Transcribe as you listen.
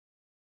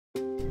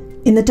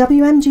In the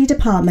WMG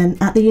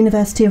department at the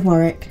University of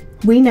Warwick,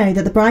 we know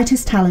that the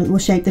brightest talent will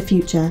shape the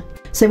future,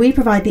 so we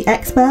provide the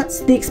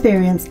experts, the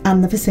experience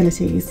and the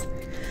facilities,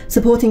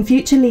 supporting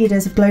future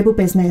leaders of global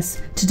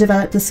business to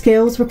develop the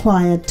skills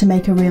required to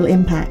make a real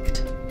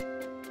impact.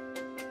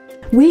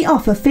 We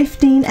offer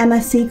 15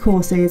 MSc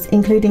courses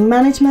including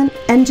management,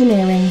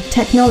 engineering,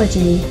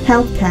 technology,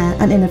 healthcare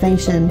and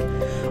innovation,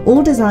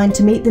 all designed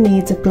to meet the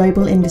needs of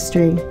global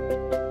industry.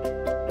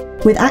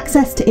 With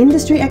access to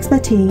industry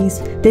expertise,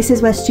 this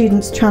is where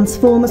students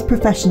transform as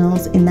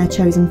professionals in their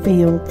chosen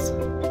fields.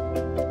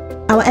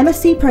 Our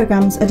MSc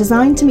programmes are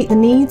designed to meet the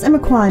needs and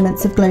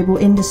requirements of global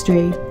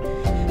industry.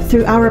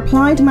 Through our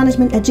applied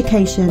management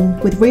education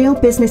with real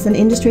business and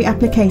industry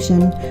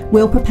application,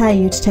 we'll prepare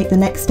you to take the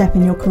next step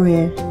in your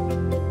career.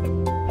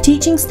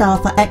 Teaching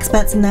staff are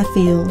experts in their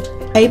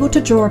field, able to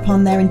draw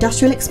upon their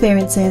industrial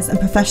experiences and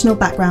professional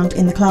background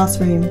in the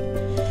classroom.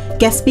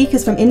 Guest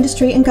speakers from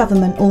industry and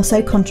government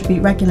also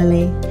contribute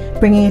regularly,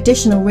 bringing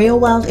additional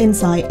real-world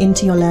insight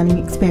into your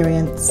learning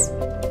experience.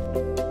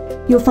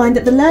 You'll find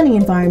that the learning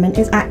environment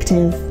is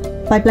active.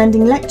 By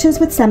blending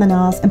lectures with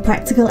seminars and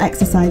practical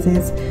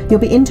exercises, you'll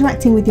be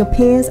interacting with your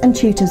peers and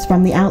tutors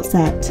from the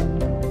outset.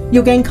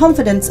 You'll gain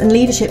confidence and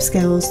leadership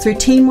skills through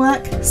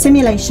teamwork,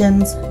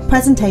 simulations,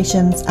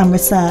 presentations and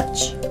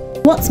research.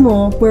 What's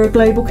more, we're a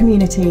global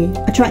community,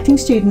 attracting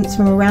students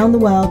from around the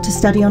world to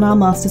study on our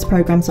master's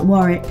programmes at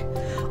Warwick,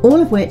 all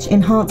of which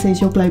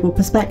enhances your global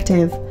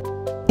perspective.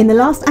 In the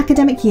last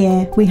academic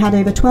year, we had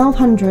over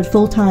 1,200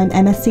 full-time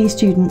MSc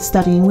students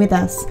studying with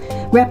us,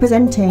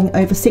 representing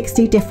over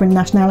 60 different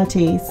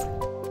nationalities.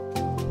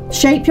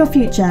 Shape your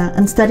future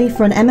and study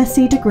for an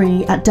MSc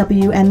degree at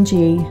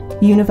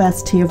WMG,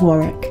 University of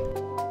Warwick.